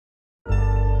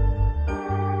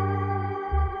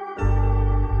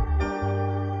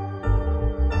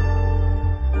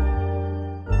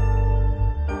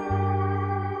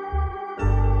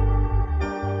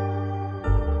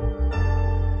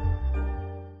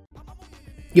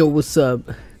Yo, what's up?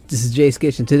 This is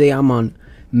Jayysketch, and today I'm on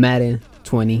Madden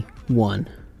 21.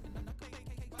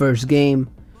 First game,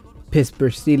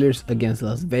 Pittsburgh Steelers against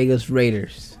Las Vegas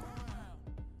Raiders.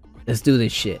 Let's do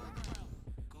this shit.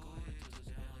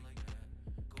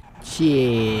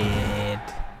 Shit.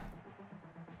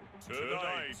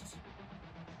 Tonight,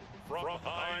 from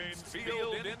Heinz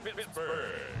Field in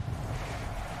Pittsburgh.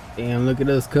 Damn, look at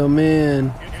us come in.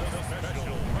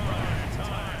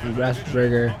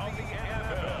 Grassburger.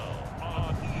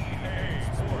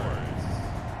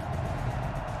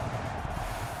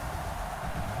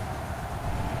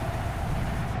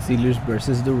 Steelers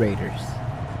versus the Raiders.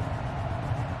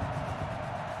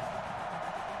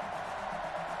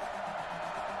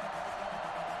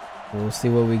 We'll see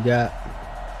what we got.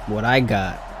 What I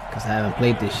got, because I haven't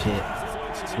played this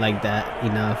shit like that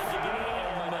enough.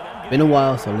 Been a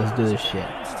while, so let's do this shit.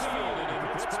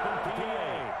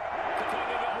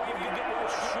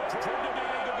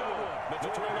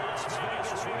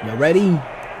 You ready?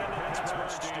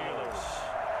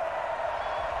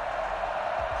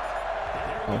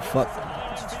 Oh fuck.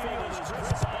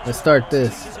 Let's start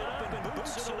this.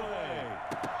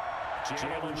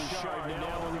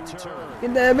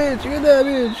 Get that bitch, get that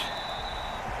bitch.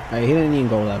 Alright, he didn't even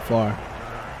go that far.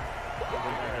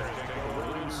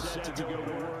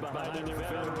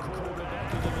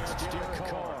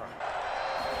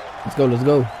 Let's go, let's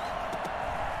go.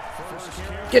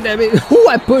 Get that bitch. Ooh,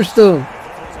 I pushed him.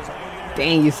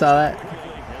 Dang, you saw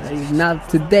that. Not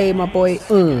today, my boy.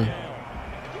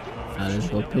 Now let's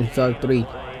go pinch dog 3.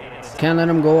 Can't let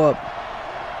him go up.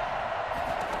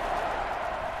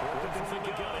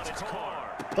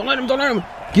 Don't let him, don't let him.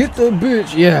 Get the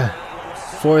bitch. Yeah.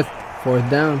 Fourth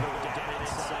down.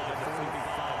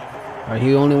 Alright,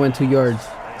 he only went 2 yards.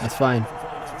 That's fine.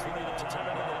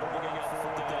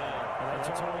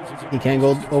 He can't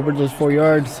go over those 4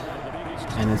 yards.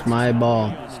 And it's my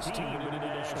ball.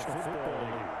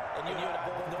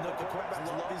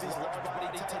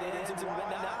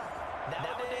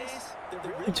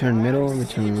 Return middle,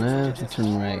 return left,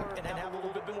 return right.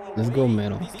 Let's go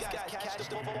middle.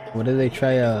 What did they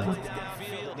try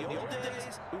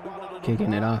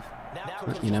kicking it off?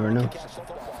 You never know.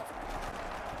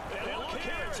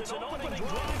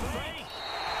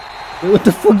 Wait, what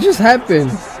the fuck just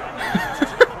happened?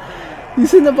 You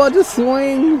seen the ball just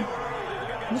swing?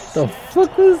 What the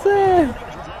fuck was that?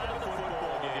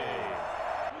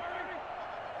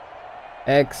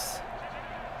 X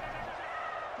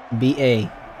B-A.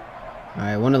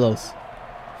 Alright, one of those.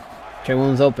 Trey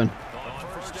one's open.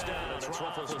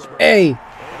 Hey!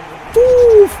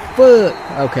 Ooh, fuck!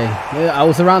 Okay, yeah, I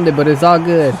was surrounded, but it's all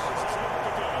good.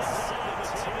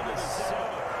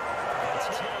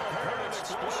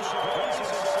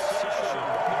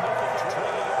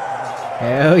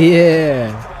 Hell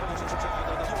yeah!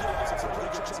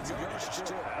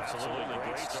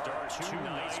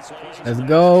 Let's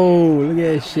go! Look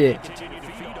at that shit.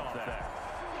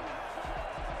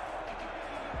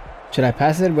 Should I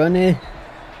pass it, run it?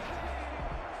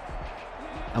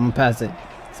 I'm gonna pass it.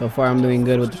 So far I'm doing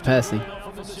good with the passing.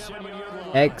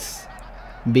 X,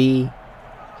 B,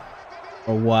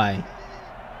 or Y.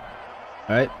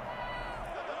 Alright.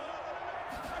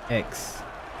 X.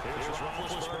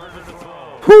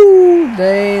 Whoo!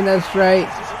 Dang, that's right.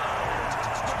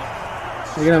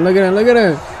 Look at him, look at him, look at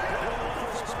him.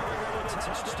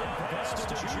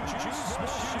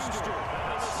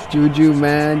 Juju,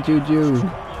 man, Juju.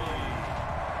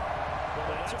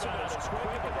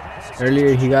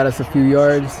 Earlier he got us a few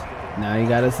yards. Now he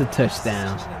got us a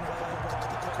touchdown.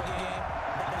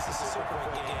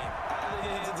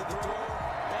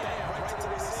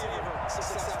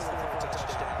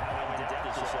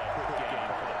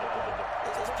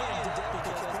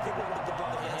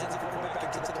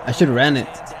 I should have ran it.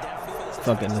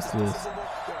 Fuck it, let's do this.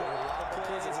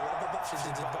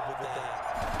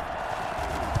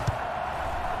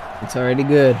 It's already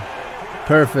good.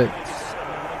 Perfect.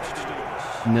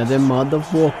 Another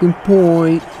motherfucking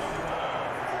point.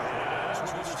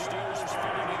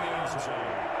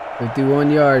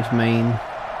 51 yards, man.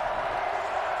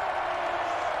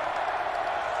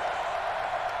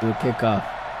 Do a kickoff.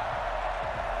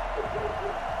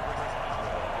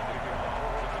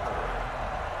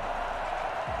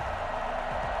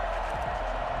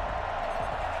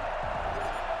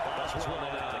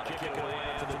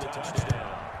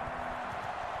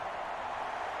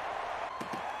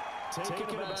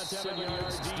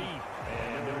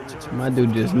 My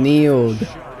dude just kneeled.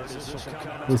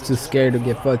 He's too scared to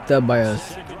get fucked up by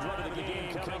us.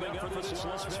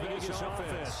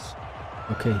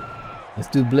 Okay, let's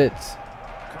do blitz.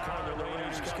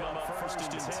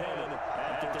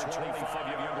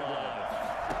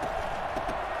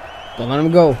 Don't let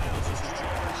him go.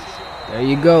 There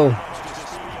you go.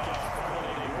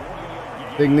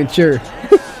 Signature.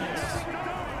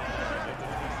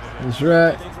 That's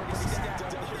right.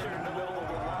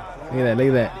 Look at that, look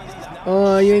at that.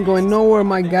 Oh, you ain't going nowhere,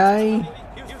 my guy.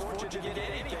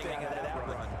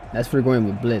 That's for going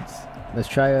with blitz. Let's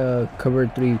try a cover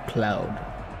 3 cloud.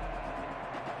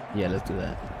 Yeah, let's do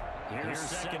that. Here's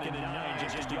second and 9,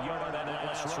 just a yard on that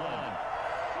last run.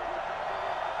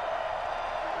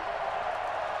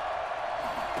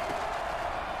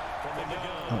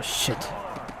 Oh shit.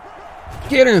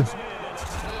 Get him!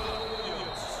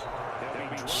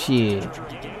 Shit.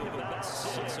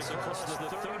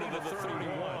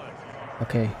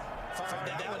 Okay.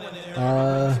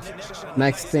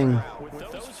 Next thing.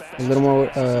 A little more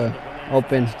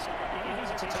open.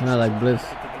 Kinda like blitz.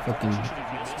 Fucking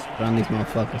around these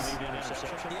motherfuckers.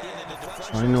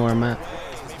 I don't even know where I'm at.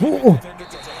 Ooh.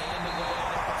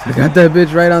 I got that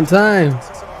bitch right on time.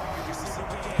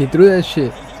 He threw that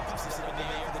shit.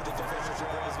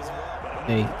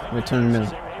 A, return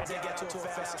middle.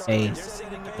 A,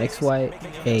 X, Y,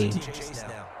 A.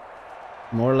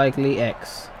 More likely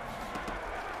X.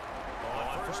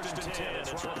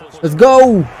 Let's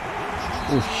go!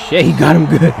 Oh shit, he got him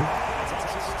good.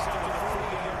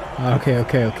 Okay,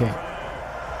 okay, okay.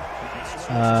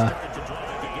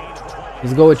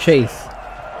 Let's go with Chase.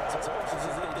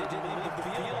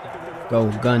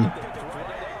 Go, gun.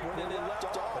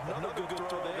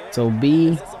 So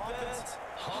B,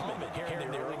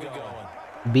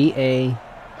 B-A,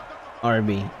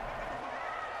 R-B.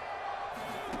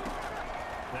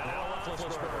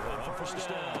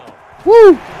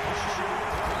 Woo!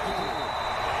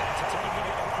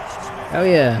 Hell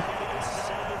yeah.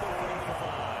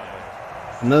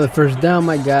 Another first down,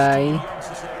 my guy.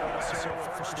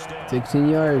 16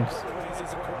 yards.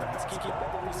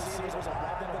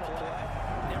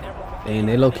 And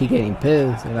they low-key getting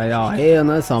pissed. They're like, oh hell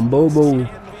no, that's some bobo.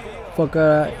 Fuck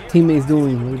teammates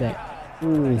doing. Look at that.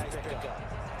 Ooh.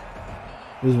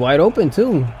 He was wide open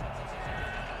too.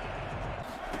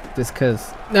 Just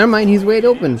cause. Never mind, he's wide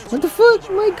open. What the fuck,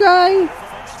 my guy?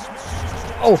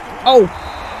 Oh, oh.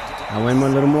 I went a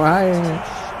little more higher.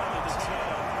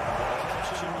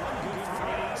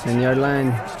 10-yard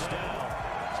line.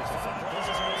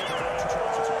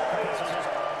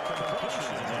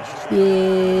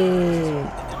 Yeah.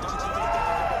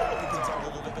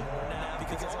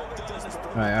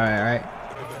 Alright.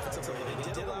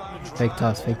 Fake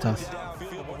toss, fake toss.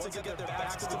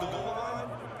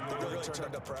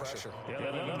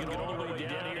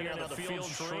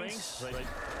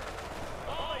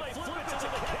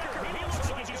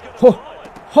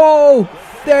 Oh,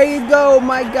 there you go,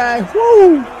 my guy.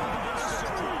 Woo!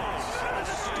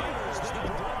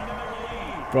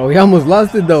 Bro, he almost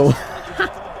lost it though.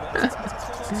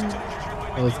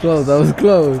 That was close, that was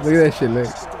close. Look at that shit, look.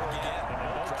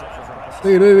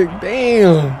 Look,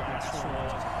 damn.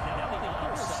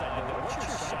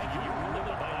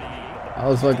 I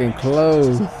was fucking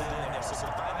close.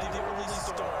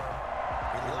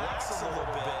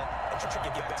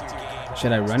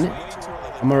 Should I run it?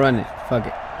 I'm gonna run it. Fuck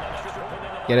it.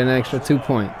 Get an extra 2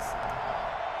 points.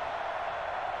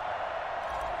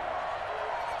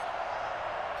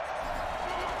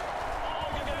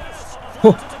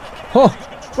 Oh,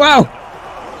 wow.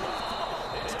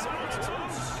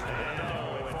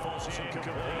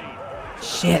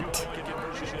 Shit.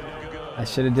 I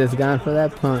should have just gone for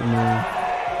that punt, man.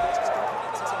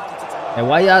 Hey,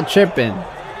 why y'all tripping?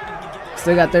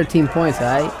 Still got 13 points,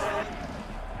 alright?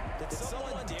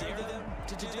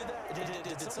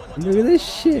 Look at this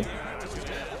shit.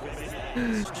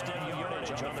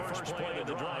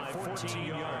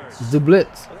 The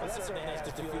blitz.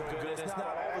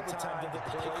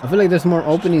 I feel like there's more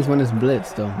openings when it's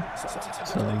blitz though.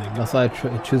 So that's why I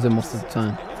choose it most of the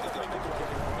time.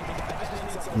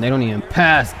 And they don't even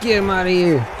pass. Get him out of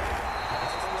here.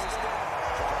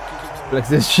 Flex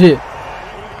this shit.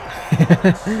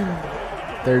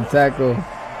 Third tackle.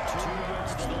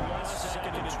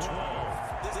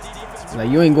 Like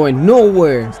you ain't going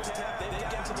nowhere.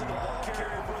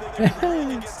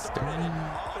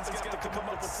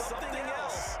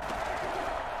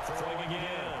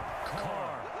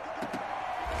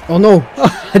 Oh no!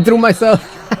 I threw myself.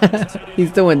 He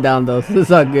still went down though, so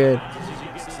it's all good.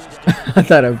 I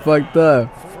thought I fucked up.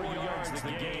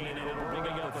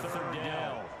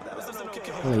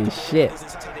 Holy shit.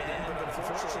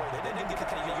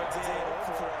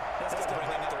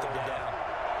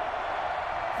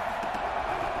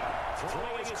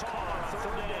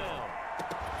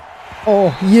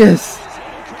 Oh yes!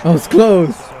 I was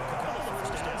close.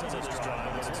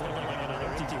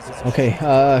 Okay,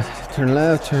 turn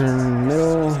left, turn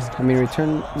middle. I mean,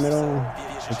 return middle.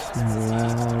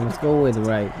 Let's go with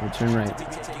right. Return right.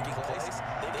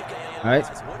 All right.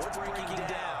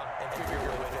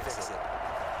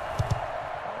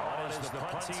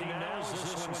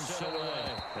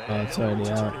 Oh, it's already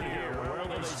out.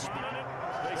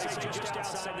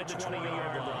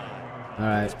 All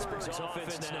right.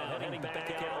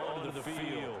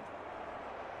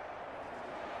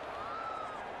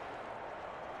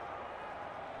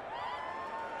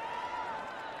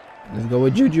 Let's go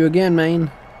with Juju again, man.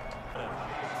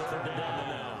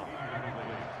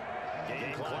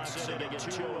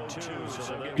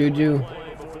 Juju,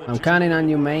 I'm counting on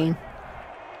you, man.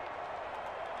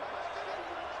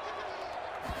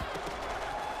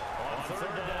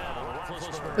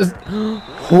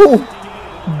 Oh,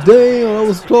 damn, that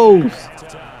was close.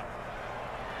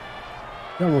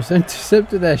 You almost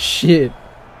intercepted that shit.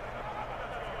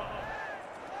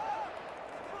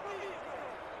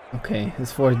 Okay,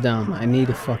 it's fourth down. I need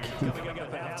a fucking...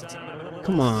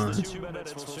 Come on.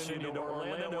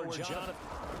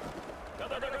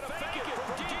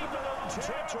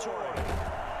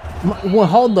 Well,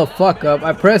 hold the fuck up.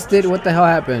 I pressed it. What the hell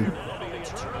happened?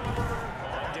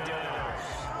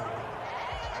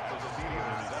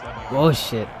 Oh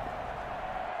shit.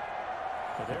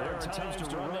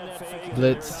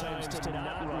 Blitz.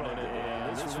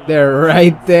 They're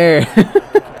right there.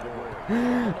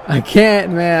 I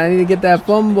can't, man. I need to get that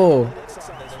fumble.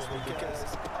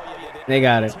 They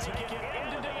got it.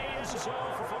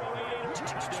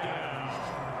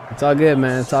 It's all good,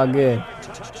 man. It's all good.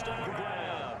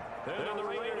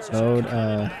 Load,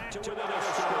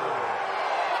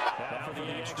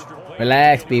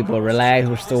 relax, people. Relax.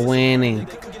 We're still winning.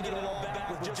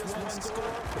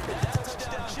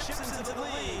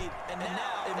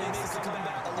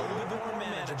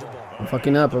 I'm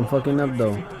fucking up. I'm fucking up,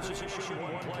 though.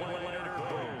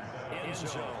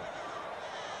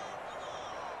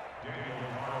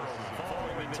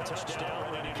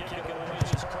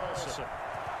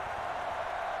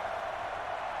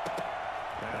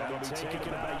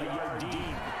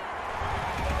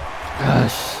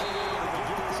 Gosh.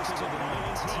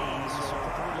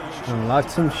 Unlock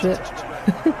some shit.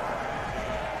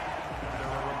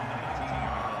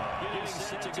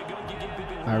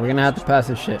 Alright, we're gonna have to pass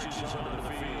this shit.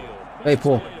 Hey,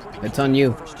 Paul, it's on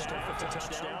you.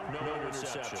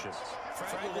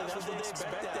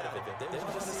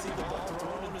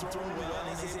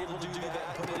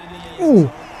 Ooh,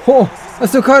 oh, I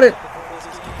still caught it.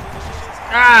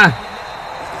 Ah!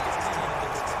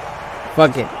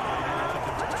 Fuck it.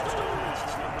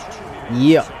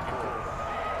 Yeah.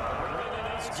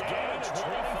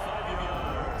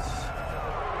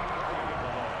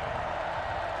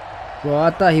 Bro,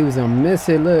 I thought he was gonna miss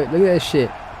it. Look at that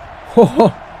shit.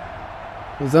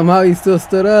 But somehow he still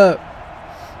stood up.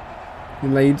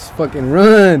 And like, he just fucking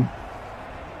run.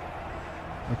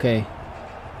 Okay.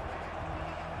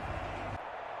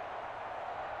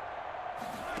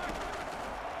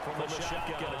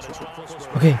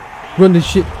 Okay, run this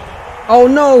shit. Oh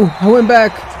no, I went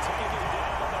back.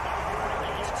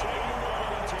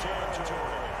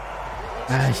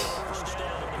 Gosh.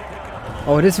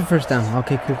 Oh, it is a first down.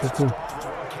 Okay, cool.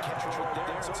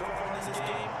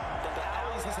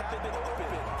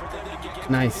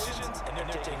 Nice.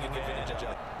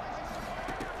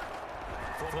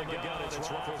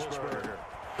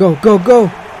 Go.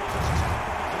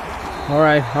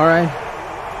 Alright.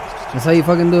 That's how you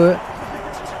fucking do it.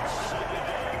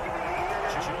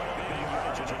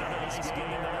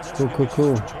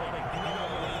 Cool.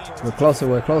 We're closer.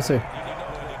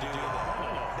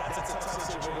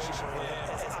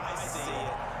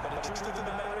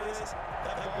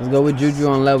 Let's go with Juju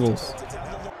on levels.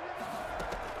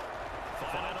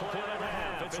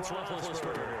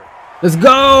 Let's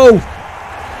go!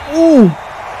 Ooh!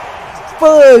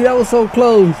 Fuck, that was so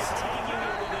close.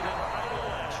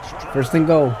 First and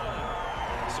goal.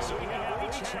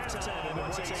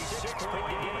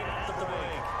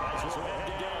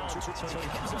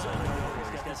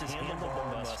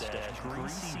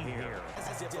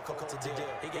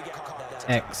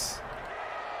 X.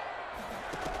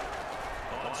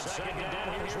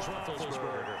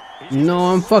 No,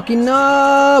 I'm fucking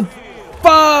up.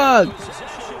 Fuck!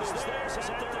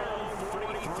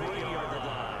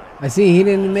 I see he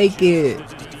didn't make it.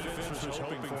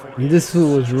 And this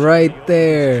fool was right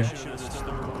there.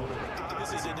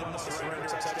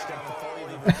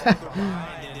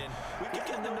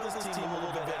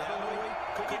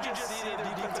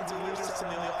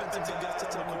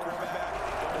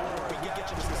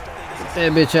 Get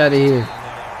that bitch out of here.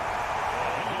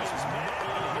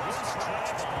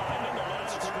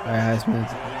 Alright,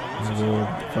 Highsmith.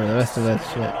 For the rest of that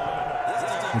shit.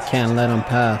 We can't let him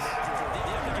pass.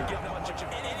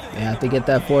 They have to get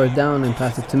that fourth down and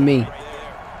pass it to me.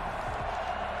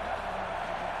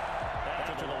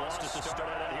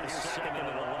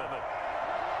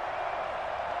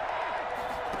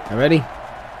 You ready?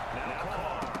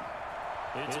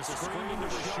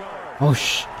 Oh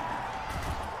shh.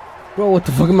 Bro, what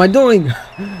the fuck am I doing?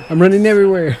 I'm running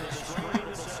everywhere.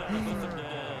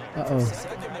 Uh-oh.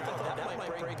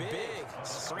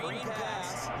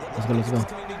 Let's go, let's go.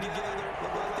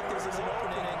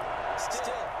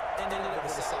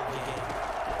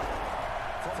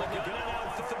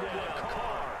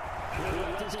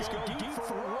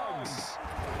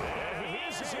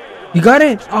 You got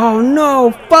it? Oh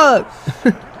no, fuck!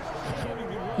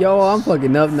 Yo, I'm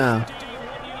fucking up now.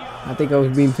 I think I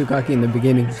was being too cocky in the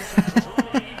beginning.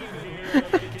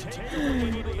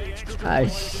 Ah,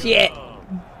 shit!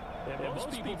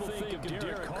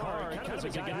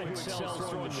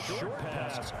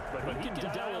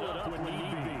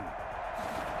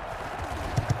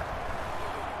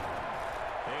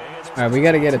 Alright, we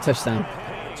gotta get a touchdown.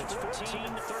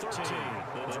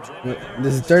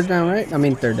 This is third down, right? I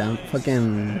mean third down.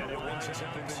 Fucking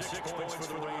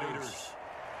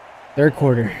third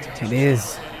quarter. It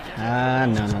is. Ah,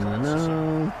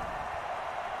 no.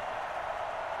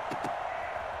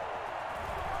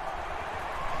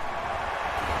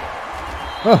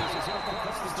 Oh.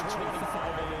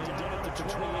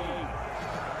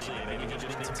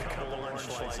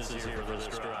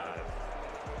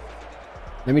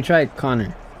 Let me try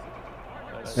Connor.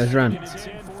 Let's run.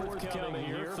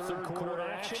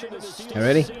 You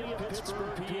ready?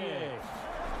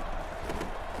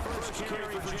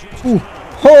 Ooh.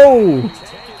 Ho!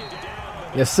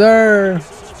 Yes, sir.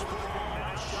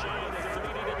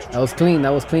 That was clean.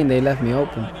 They left me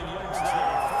open.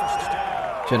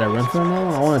 Should I run for another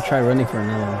one? I want to try running for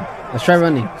another one. Let's try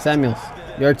running. Samuels,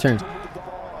 your turn.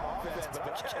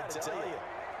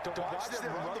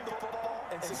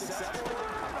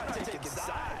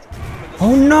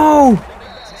 Oh no!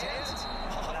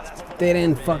 They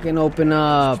didn't fucking open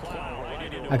up.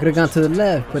 I could have gone to the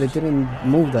left, but it didn't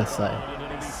move that side.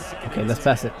 Okay, let's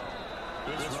pass it.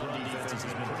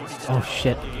 Oh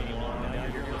shit.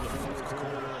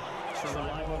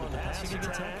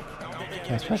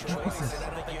 Pass.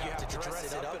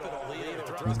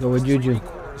 Let's go with Juju.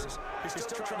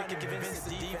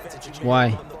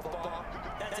 Why?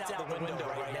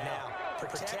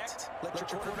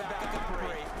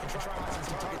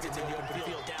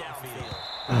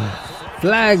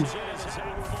 Flag!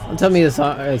 Don't tell me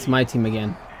it's my team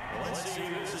again.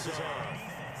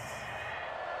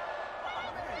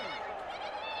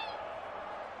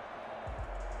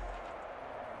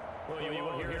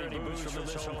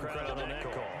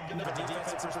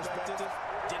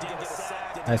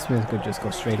 Highsmith could just go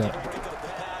straight up.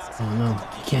 Oh no,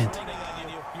 he can't.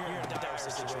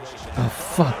 Oh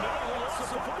fuck.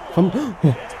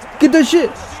 Get that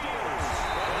shit!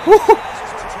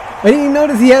 I didn't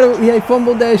notice he had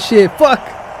fumbled that shit. Fuck!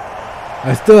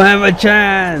 I still have a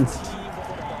chance.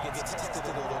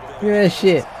 Look at that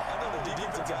shit.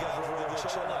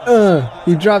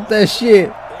 He dropped that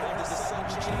shit.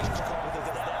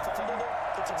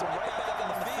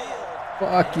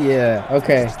 Fuck yeah.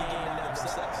 Okay.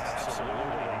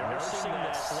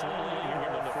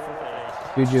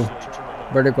 Juju.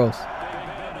 Verticals.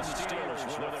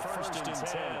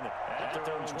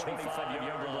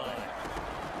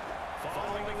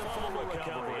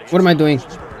 What am I doing?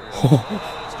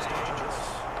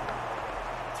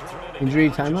 Injury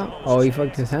timeout? Oh, he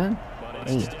fucked his hand?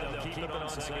 Dang.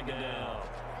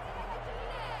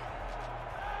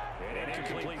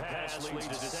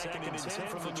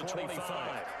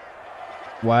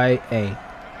 YA.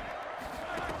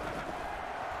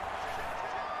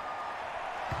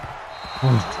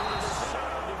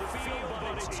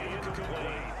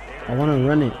 I want to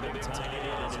run it.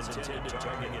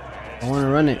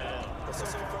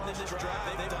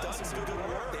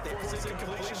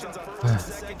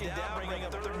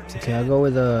 Okay, I'll go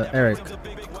with Eric.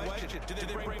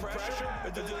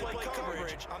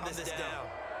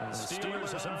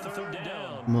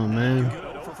 Come on, man.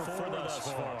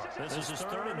 This is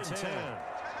 3rd and 10.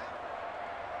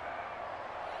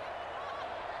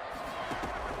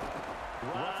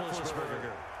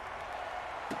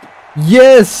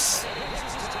 Yes!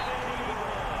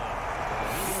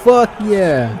 Fuck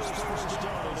yeah!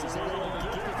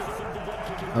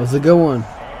 That was a good one.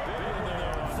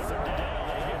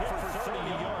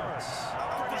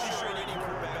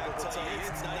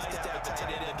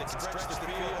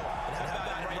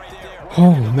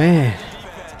 Oh man,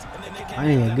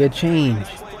 Finding a good change.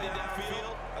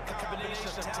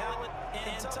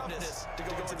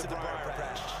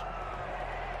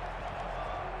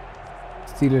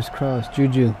 Steelers cross.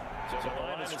 Juju.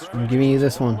 I'm giving you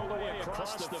this one.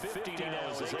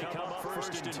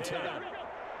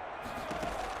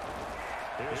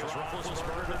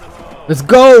 Let's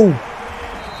go!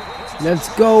 Let's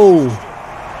go!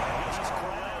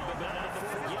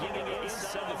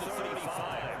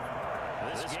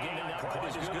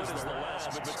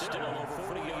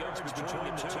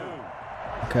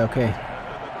 Okay, okay.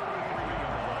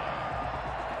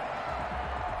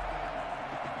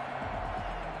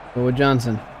 Go with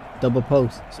Johnson. Double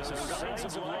post.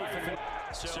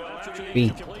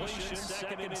 B.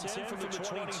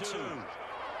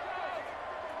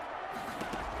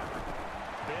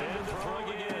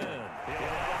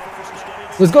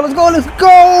 Let's go, let's go, let's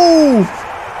go!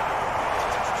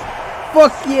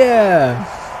 Fuck yeah!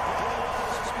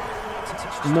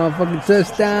 Motherfucking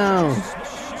touchdown!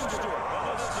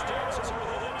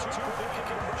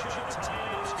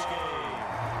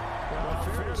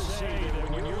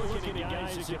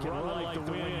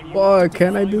 Boy,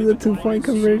 can I do the 2-point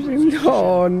conversion?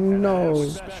 Oh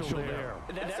no!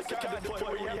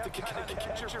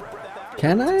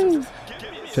 Can I?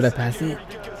 Should I pass it?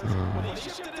 Oh.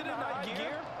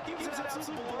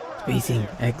 Spacing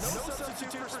X.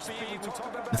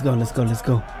 Let's go, let's go, let's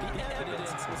go.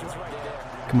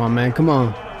 Come on, man, come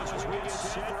on.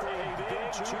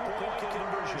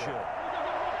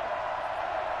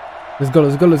 Let's go,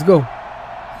 let's go, let's go.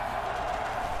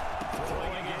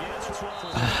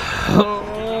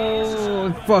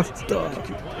 Oh, fucked up.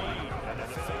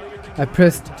 I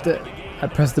pressed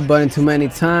the button too many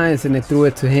times and I threw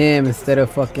it to him instead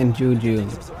of fucking Juju.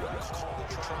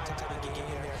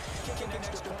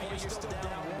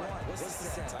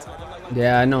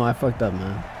 Yeah, I know, I fucked up,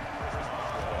 man.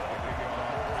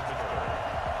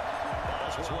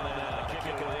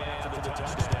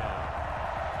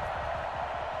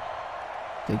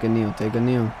 Take a kneel, take a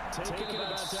kneel.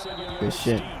 Good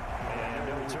shit.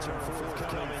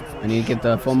 I need to get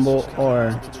the fumble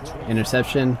or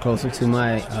interception closer to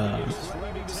my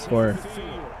score,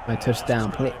 my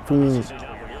touchdown. Boom.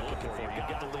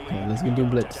 Okay, let's go do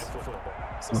blitz.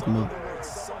 Smoke him up.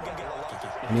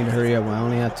 I need to hurry up. I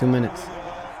only have 2 minutes.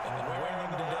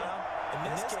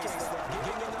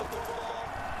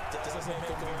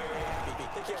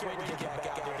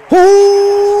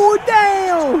 Oh,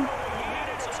 damn!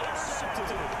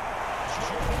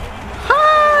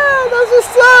 Ah, that's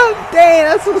what's up! Dang,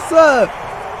 that's what's up!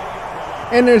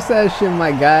 Interception,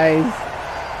 my guys.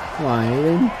 Come on,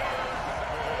 Hayden.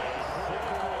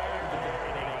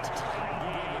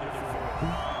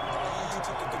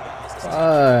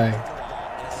 Fuck.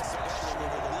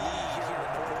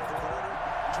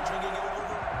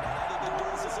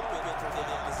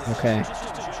 Okay.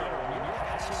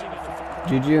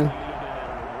 Juju,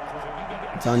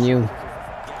 it's on you.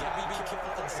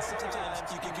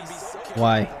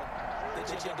 Why?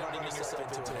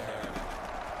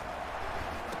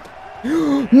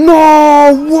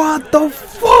 No! What the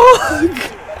fuck?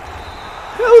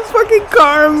 That was fucking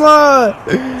karma!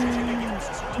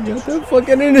 You got the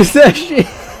fucking interception!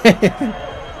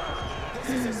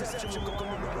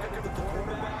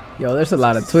 Yo, there's a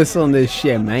lot of twists on this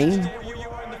shit, man.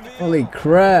 Holy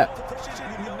crap.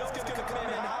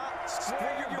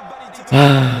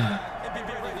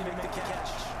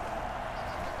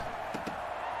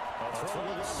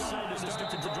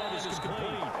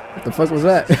 What the fuck was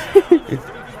that?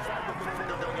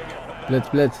 Blitz,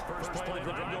 blitz.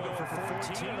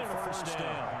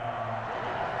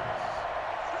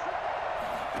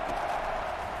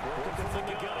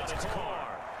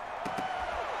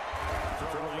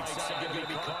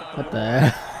 What the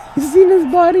hell? You seen his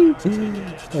body?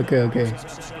 Okay, okay.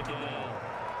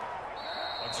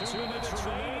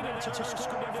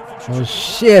 Oh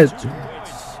shit!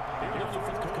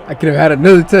 I could have had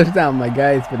another touchdown, my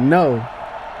guys, but no.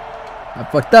 I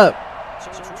fucked up.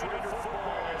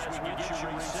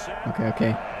 Okay,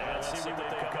 okay.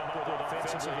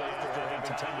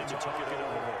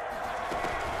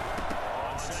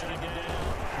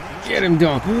 Get him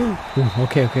down.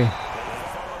 Okay, okay.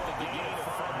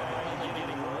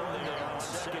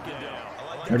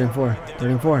 3rd and 4.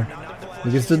 3rd and 4.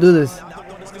 We can still do this.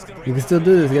 We can still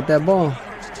do this. Get that ball.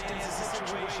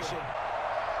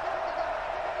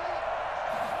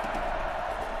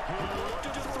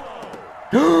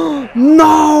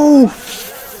 No!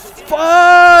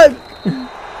 Fuck!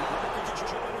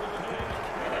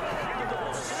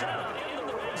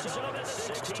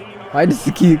 Why does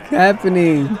it keep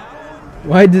happening?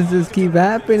 Why does this keep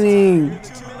happening?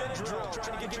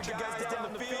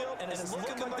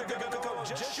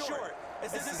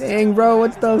 Dang, bro,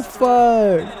 what the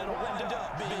fuck?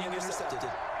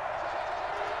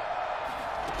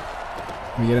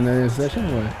 We get another interception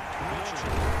or what?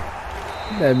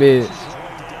 That bitch.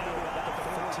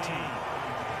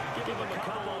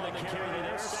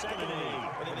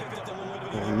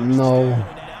 No.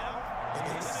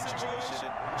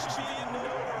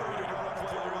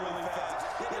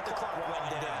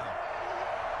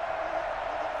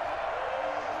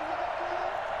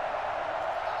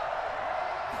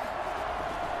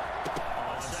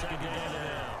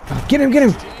 Get him, get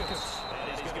him.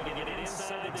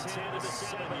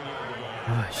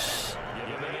 Oh, shit.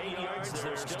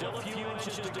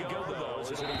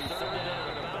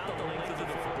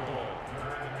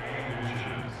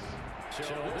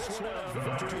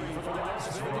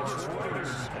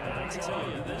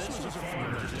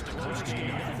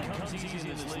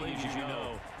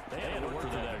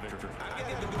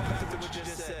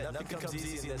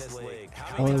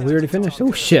 Oh, we already finished?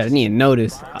 Oh shit, I didn't even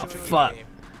notice. Oh fuck.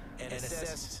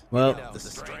 Well,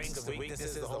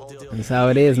 that's how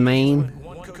it is, man.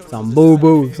 Some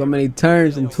boo-boo, so many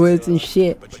turns and twists and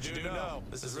shit.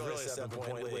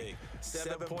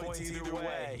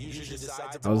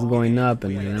 I was going up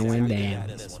and then I went down.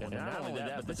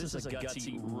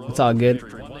 It's all good.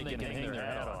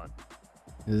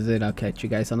 This is it. I'll catch you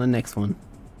guys on the next one.